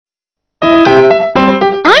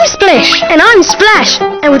And I'm Splash.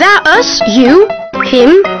 And without us, you,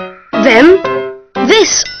 him, them,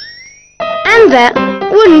 this, and that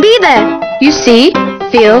wouldn't be there. You see,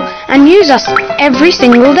 feel, and use us every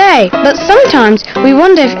single day. But sometimes we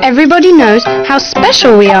wonder if everybody knows how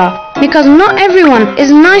special we are. Because not everyone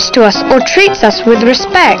is nice to us or treats us with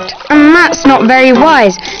respect. And that's not very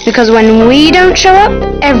wise, because when we don't show up,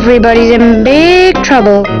 everybody's in big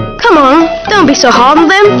trouble. Come on, don't be so hard on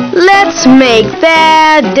them. Let's make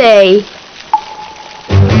their day.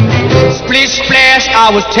 Splish-Splash, I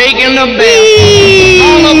was taking a bath.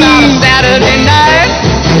 All about a Saturday night.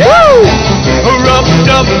 Woo! Rubbed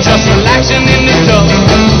up, just relaxing in the tub,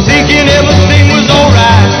 thinking everything was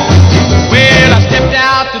alright. Well, I stepped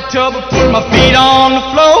out the tub, put my feet on the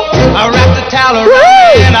floor, I wrapped the towel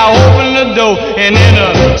around me and I opened the door, and in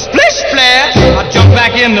a splish-splash, I jumped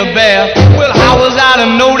back in the bath. Well, how was I to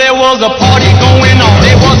know there was a party going on?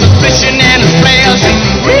 There was a splishing and a splash,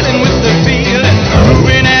 reeling with the feel, and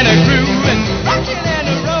moving and a groove, and rocking and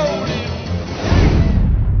a rolling.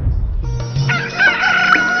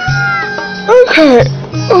 Okay,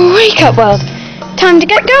 wake up, world. Time to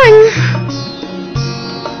get going.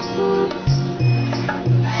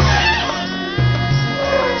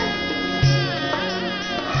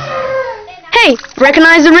 Hey,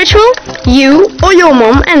 recognize the ritual? You or your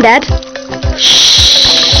mom and dad? Shh.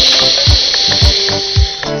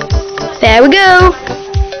 There we go.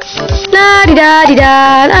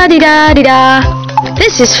 La-di-da-di-da, la-di-da-di-da.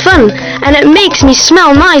 This is fun, and it makes me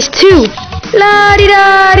smell nice too.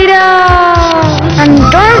 La-di-da-di-da. And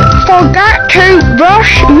don't forget to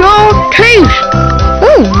brush your teeth.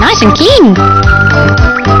 Ooh, nice and clean.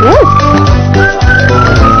 Ooh.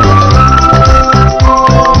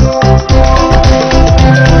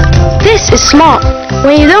 This is smart.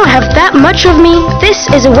 When you don't have that much of me, this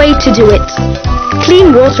is a way to do it.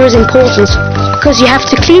 Clean water is important because you have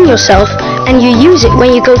to clean yourself and you use it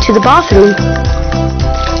when you go to the bathroom.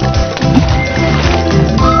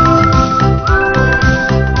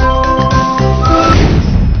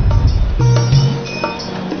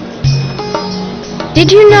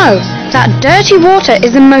 Did you know that dirty water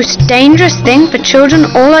is the most dangerous thing for children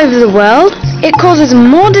all over the world? It causes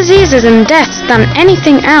more diseases and deaths than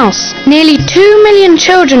anything else. Nearly 2 million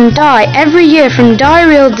children die every year from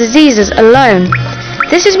diarrheal diseases alone.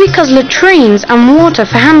 This is because latrines and water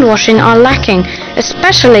for hand washing are lacking,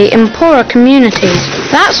 especially in poorer communities.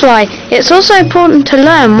 That's why it's also important to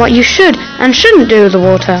learn what you should and shouldn't do with the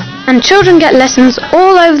water. And children get lessons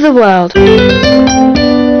all over the world.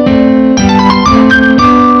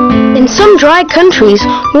 In some dry countries,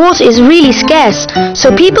 water is really scarce, so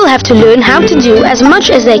people have to learn how to do as much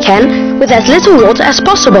as they can with as little water as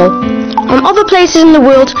possible. On other places in the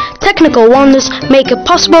world, technical wonders make it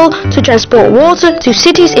possible to transport water to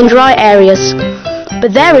cities in dry areas.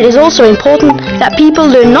 But there it is also important that people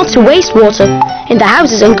learn not to waste water, in their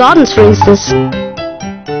houses and gardens for instance.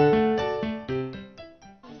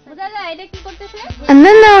 And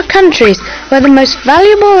then there are countries where the most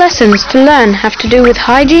valuable lessons to learn have to do with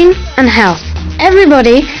hygiene and health.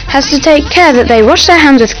 Everybody has to take care that they wash their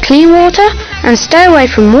hands with clean water and stay away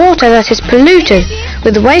from water that is polluted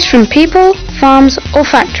with waste from people, farms or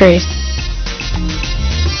factories.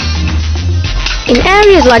 In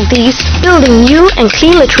areas like these, building new and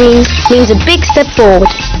clean latrines means a big step forward.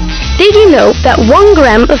 Did you know that 1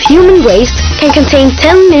 gram of human waste can contain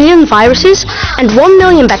 10 million viruses and 1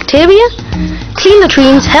 million bacteria? Clean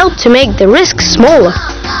latrines help to make the risks smaller.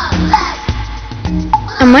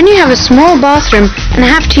 And when you have a small bathroom and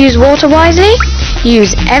have to use water wisely,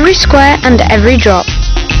 use every square and every drop.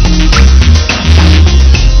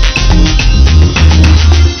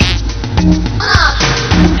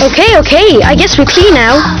 Okay, I guess we're clean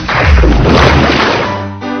now.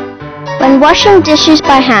 When washing dishes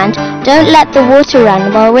by hand, don't let the water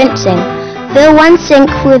run while rinsing. Fill one sink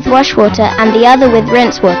with wash water and the other with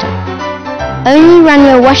rinse water. Only run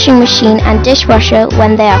your washing machine and dishwasher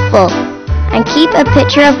when they are full. And keep a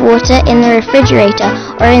pitcher of water in the refrigerator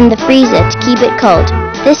or in the freezer to keep it cold.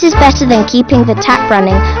 This is better than keeping the tap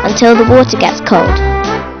running until the water gets cold.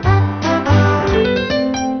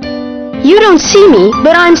 You don't see me,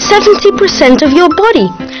 but I'm 70% of your body.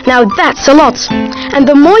 Now that's a lot. And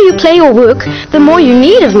the more you play or work, the more you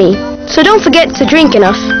need of me. So don't forget to drink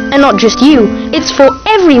enough. And not just you, it's for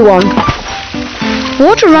everyone.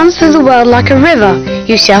 Water runs through the world like a river.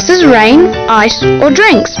 You see us as rain, ice or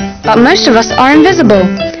drinks, but most of us are invisible.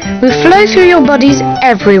 We flow through your bodies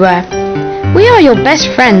everywhere. We are your best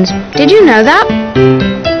friends. Did you know that?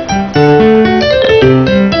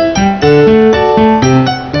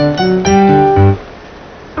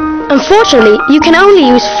 Unfortunately, you can only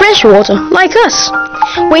use fresh water, like us.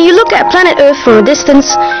 When you look at planet Earth from a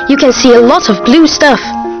distance, you can see a lot of blue stuff.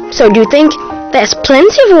 So do you think there's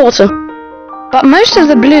plenty of water? But most of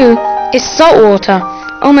the blue is salt water,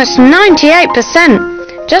 almost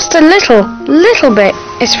 98%. Just a little bit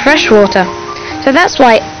is fresh water. So that's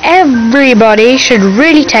why everybody should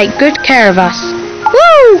really take good care of us.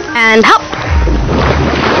 Woo! And hop!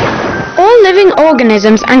 All living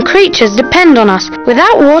organisms and creatures depend on us.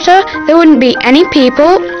 Without water, there wouldn't be any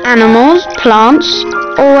people, animals, plants,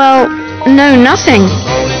 or well, no, nothing.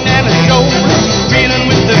 Rolling and a shoulder, feeling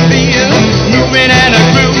with the feel, moving and a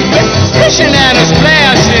groove, splishing and a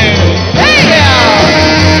splashing. Hey!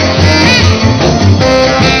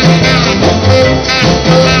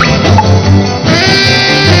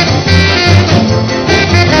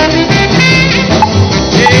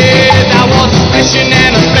 Yeah, I was splishing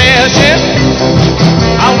and a splashing.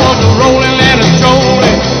 I was a rolling and a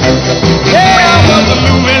strolling. Yeah, I was a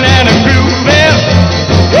moving and a grooving.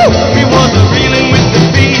 We was a reeling with the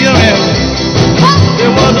feeling.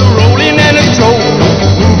 There was a rolling and a strolling,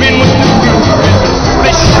 moving with the grooving.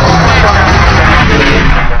 Splish,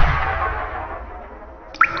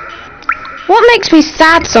 What makes me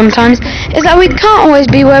sad sometimes is that we can't always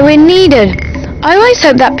be where we're needed. I always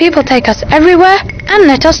hope that people take us everywhere and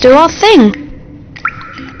let us do our thing.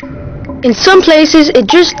 In some places it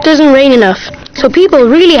just doesn't rain enough, so people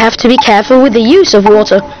really have to be careful with the use of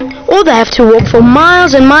water, or they have to walk for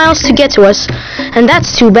miles and miles to get to us, and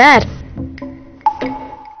that's too bad.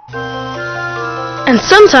 And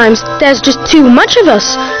sometimes there's just too much of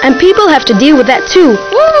us, and people have to deal with that too.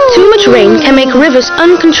 Too much rain can make rivers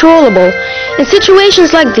uncontrollable. In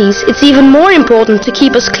situations like these, it's even more important to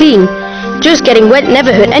keep us clean. Just getting wet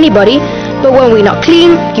never hurt anybody, but when we're not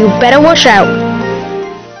clean, you better wash out.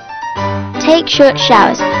 Take short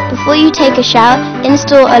showers. Before you take a shower,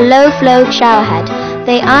 install a low-flow shower head.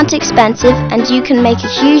 They aren't expensive and you can make a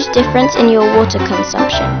huge difference in your water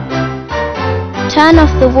consumption. Turn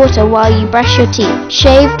off the water while you brush your teeth,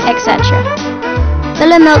 shave, etc.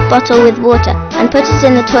 Fill a milk bottle with water and put it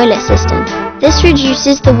in the toilet system. This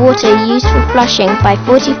reduces the water used for flushing by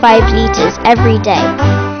 45 litres every day.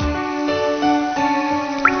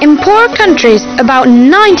 In poorer countries, about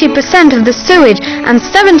 90% of the sewage and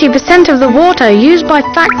 70% of the water used by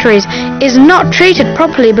factories is not treated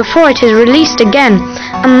properly before it is released again,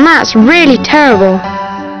 and that's really terrible.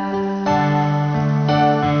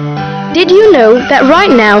 Did you know that right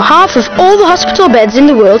now half of all the hospital beds in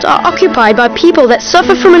the world are occupied by people that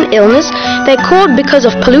suffer from an illness they caught because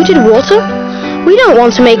of polluted water? We don't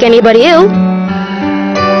want to make anybody ill.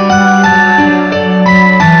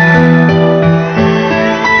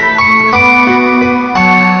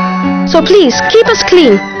 So please, keep us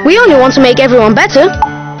clean. We only want to make everyone better.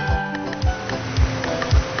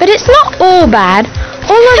 But it's not all bad.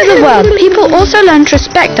 All over the world, people also learn to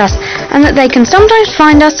respect us and that they can sometimes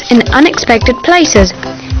find us in unexpected places.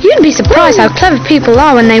 You'd be surprised how clever people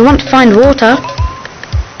are when they want to find water.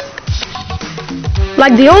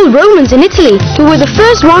 Like the old Romans in Italy, who were the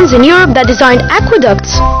first ones in Europe that designed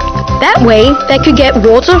aqueducts. That way, they could get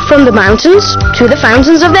water from the mountains to the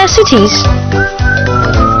fountains of their cities.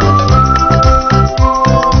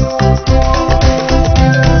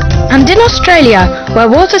 And in Australia, where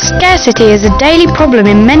water scarcity is a daily problem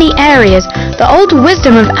in many areas, the old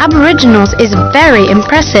wisdom of Aboriginals is very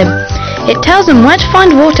impressive. It tells them where to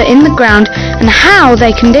find water in the ground and how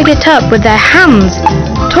they can dig it up with their hands.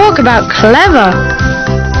 Talk about clever!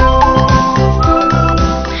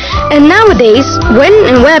 And nowadays, when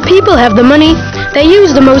and where people have the money, they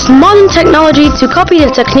use the most modern technology to copy the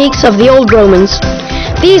techniques of the old Romans.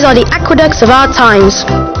 These are the aqueducts of our times.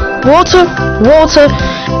 Water, water,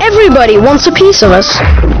 everybody wants a piece of us.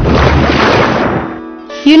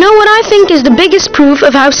 You know what I think is the biggest proof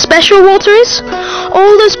of how special water is?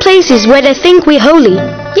 All those places where they think we're holy.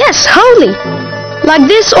 Yes, holy! Like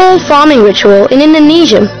this old farming ritual in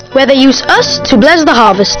Indonesia, where they use us to bless the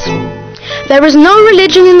harvest. There is no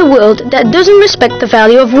religion in the world that doesn't respect the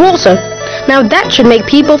value of water. Now that should make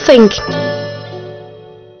people think.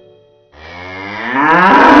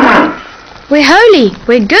 We're holy,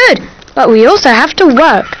 we're good, but we also have to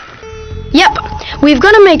work. Yep, we've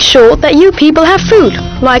got to make sure that you people have food,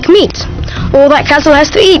 like meat. All that cattle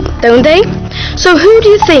has to eat, don't they? So who do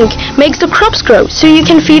you think makes the crops grow so you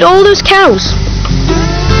can feed all those cows?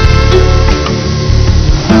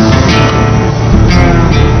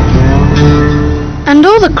 And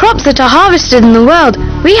all the crops that are harvested in the world,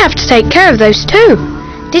 we have to take care of those too.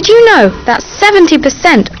 Did you know that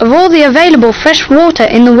 70% of all the available fresh water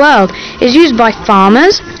in the world is used by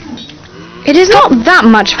farmers? It is not that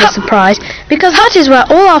much of a surprise, because that is where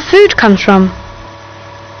all our food comes from.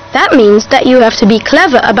 That means that you have to be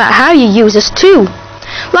clever about how you use us too.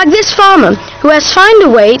 Like this farmer, who has found a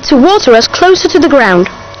way to water us closer to the ground,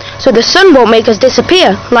 so the sun won't make us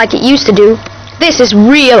disappear like it used to do. This is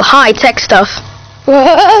real high-tech stuff.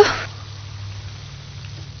 Whoa.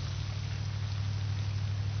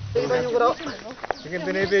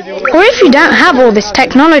 Or if you don't have all this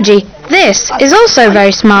technology, this is also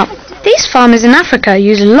very smart. These farmers in Africa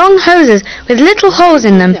use long hoses with little holes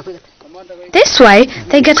in them. This way,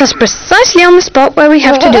 they get us precisely on the spot where we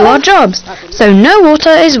have to do our jobs, so no water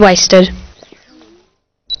is wasted.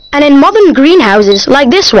 And in modern greenhouses like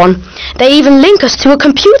this one, they even link us to a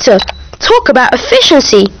computer. Talk about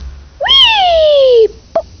efficiency! Whee!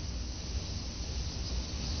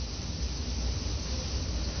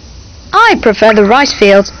 I prefer the rice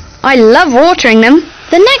fields. I love watering them.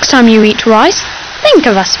 The next time you eat rice, think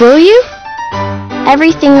of us, will you?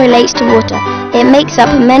 Everything relates to water. It makes up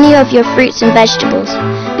many of your fruits and vegetables.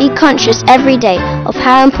 Be conscious every day of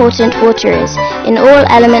how important water is in all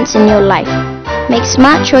elements in your life. Make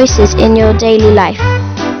smart choices in your daily life.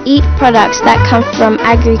 Eat products that come from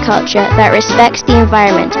agriculture that respects the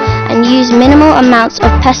environment and use minimal amounts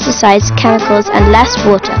of pesticides, chemicals and less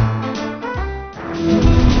water.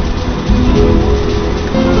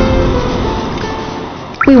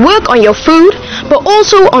 We work on your food, but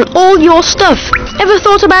also on all your stuff. Ever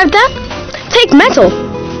thought about that? Take metal.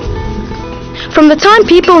 From the time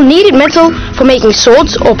people needed metal for making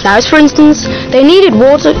swords or plows, for instance, they needed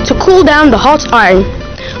water to cool down the hot iron.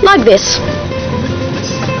 Like this.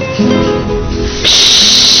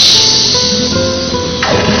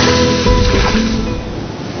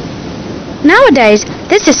 Nowadays,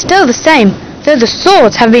 this is still the same, though the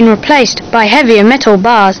swords have been replaced by heavier metal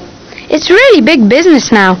bars. It's really big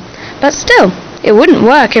business now, but still, it wouldn't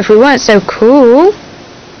work if we weren't so cool.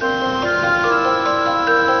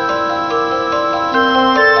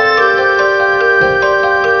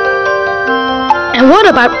 And what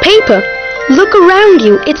about paper? Look around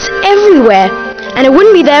you, it's everywhere, and it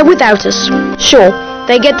wouldn't be there without us. Sure,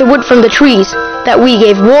 they get the wood from the trees, that we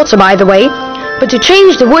gave water by the way, but to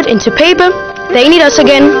change the wood into paper, they need us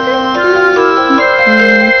again.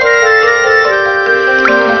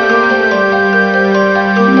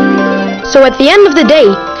 So at the end of the day,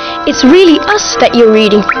 it's really us that you're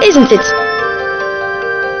reading, isn't it?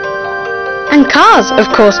 And cars, of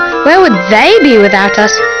course, where would they be without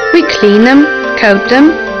us? We clean them, coat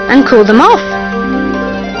them, and cool them off.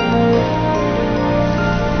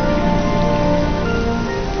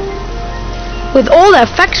 With all their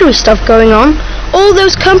factory stuff going on, all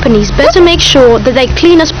those companies better make sure that they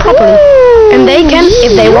clean us properly. And they can,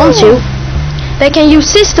 if they want to. They can use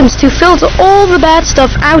systems to filter all the bad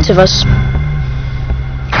stuff out of us.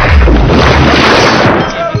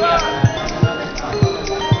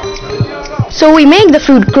 So we make the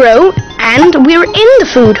food grow, and we're in the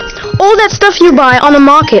food. All that stuff you buy on a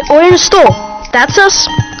market or in a store, that's us.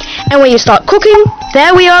 And when you start cooking,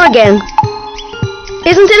 there we are again.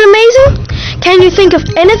 Isn't it amazing? Can you think of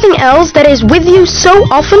anything else that is with you so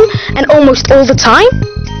often and almost all the time?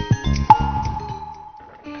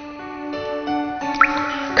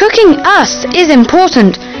 Cooking us is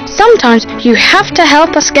important. Sometimes you have to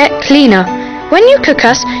help us get cleaner. When you cook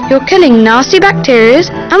us, you're killing nasty bacteria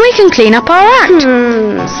and we can clean up our act.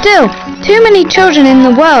 Still, too many children in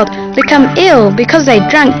the world become ill because they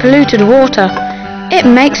drank polluted water. It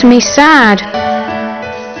makes me sad.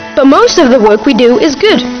 But most of the work we do is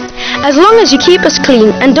good, as long as you keep us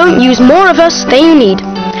clean and don't use more of us than you need.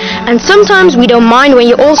 And sometimes we don't mind when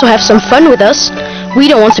you also have some fun with us. We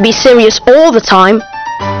don't want to be serious all the time.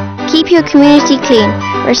 Keep your community clean,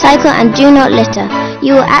 recycle and do not litter.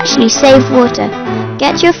 You will actually save water.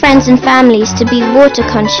 Get your friends and families to be water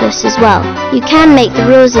conscious as well. You can make the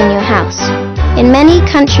rules in your house. In many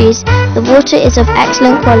countries, the water is of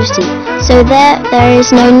excellent quality, so there is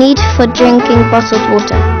no need for drinking bottled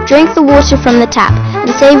water. Drink the water from the tap and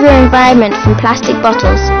save your environment from plastic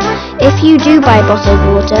bottles. If you do buy bottled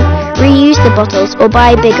water, reuse the bottles or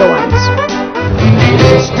buy bigger ones.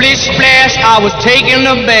 Splish-Splash, I was taking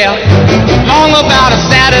a bath, long about a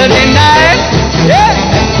Saturday night. Yeah,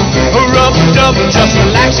 rubbed up, just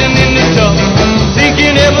relaxing in the tub,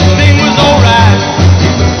 thinking everything was alright.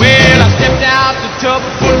 Well, I stepped out the tub,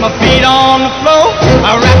 put my feet on the floor,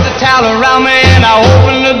 I wrapped the towel around me and I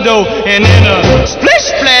opened the door, and in a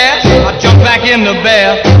splish-splash, I jumped back in the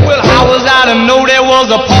bath. Well, how was I to know there was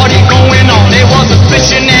a party going on? There was a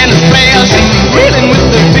splishing and a splash, reeling with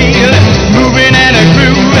the feel, moving and a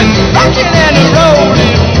grooving, rocking and a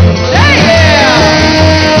rolling. Yeah!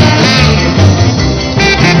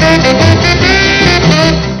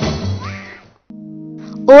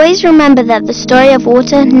 Always remember that the story of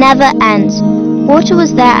water never ends. Water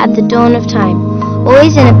was there at the dawn of time,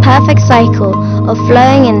 always in a perfect cycle of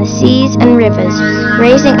flowing in the seas and rivers,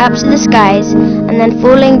 raising up to the skies, and then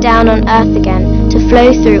falling down on earth again to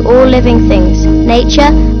flow through all living things,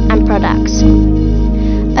 nature and products,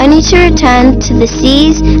 only to return to the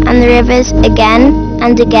seas and the rivers again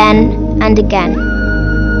and again and again.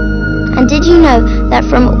 And did you know that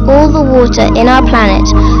from all the water in our planet,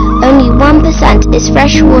 only 1% is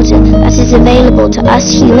fresh water that is available to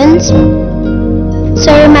us humans?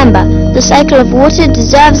 So remember, the cycle of water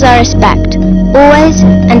deserves our respect, always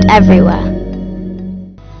and everywhere.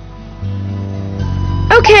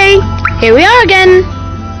 Okay, here we are again.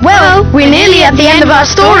 Well, we're nearly at the end of our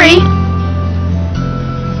story.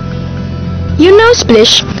 You know,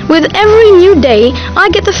 Splish, with every new day, I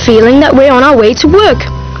get the feeling that we're on our way to work.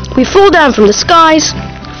 We fall down from the skies,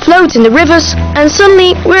 float in the rivers, and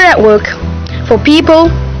suddenly we're at work. For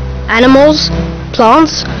people, animals,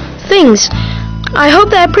 plants, things. I hope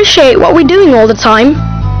they appreciate what we're doing all the time.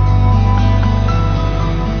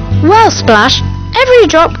 Well, Splash, every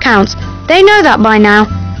drop counts. They know that by now.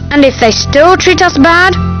 And if they still treat us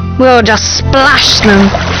bad, we'll just splash them.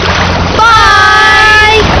 Bye!